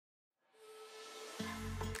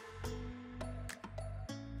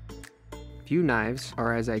Few knives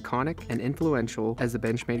are as iconic and influential as the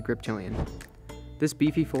Benchmade Griptilian. This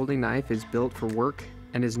beefy folding knife is built for work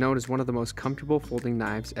and is known as one of the most comfortable folding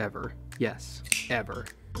knives ever. Yes, ever.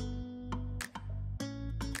 The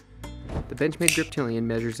Benchmade Griptilian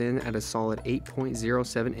measures in at a solid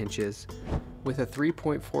 8.07 inches with a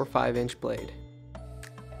 3.45 inch blade.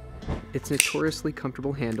 Its notoriously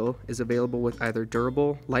comfortable handle is available with either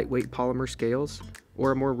durable, lightweight polymer scales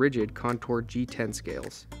or a more rigid contoured G10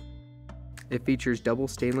 scales. It features double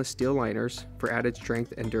stainless steel liners for added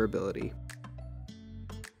strength and durability.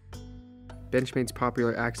 Benchmade's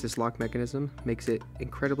popular axis lock mechanism makes it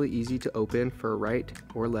incredibly easy to open for right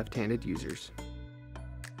or left-handed users.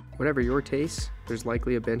 Whatever your taste, there's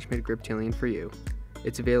likely a Benchmade Griptilian for you.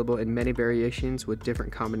 It's available in many variations with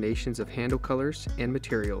different combinations of handle colors and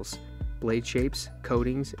materials, blade shapes,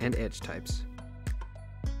 coatings, and edge types.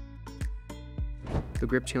 The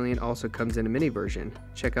Griptilian also comes in a mini version.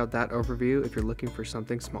 Check out that overview if you're looking for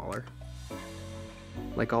something smaller.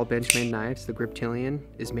 Like all Benchmade knives, the Griptilian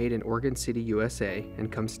is made in Oregon City, USA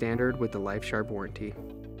and comes standard with the LifeSharp warranty.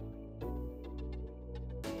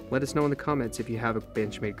 Let us know in the comments if you have a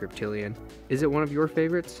Benchmade Griptilian. Is it one of your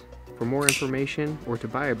favorites? For more information or to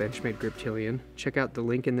buy a Benchmade Griptilian, check out the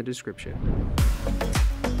link in the description.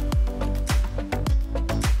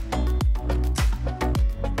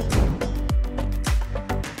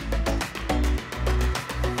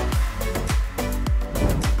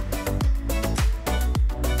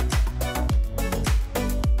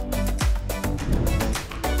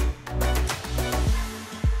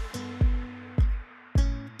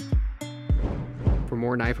 For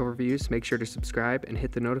more knife overviews, make sure to subscribe and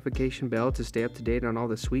hit the notification bell to stay up to date on all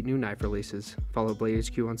the sweet new knife releases. Follow Blade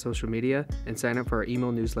HQ on social media and sign up for our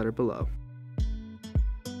email newsletter below.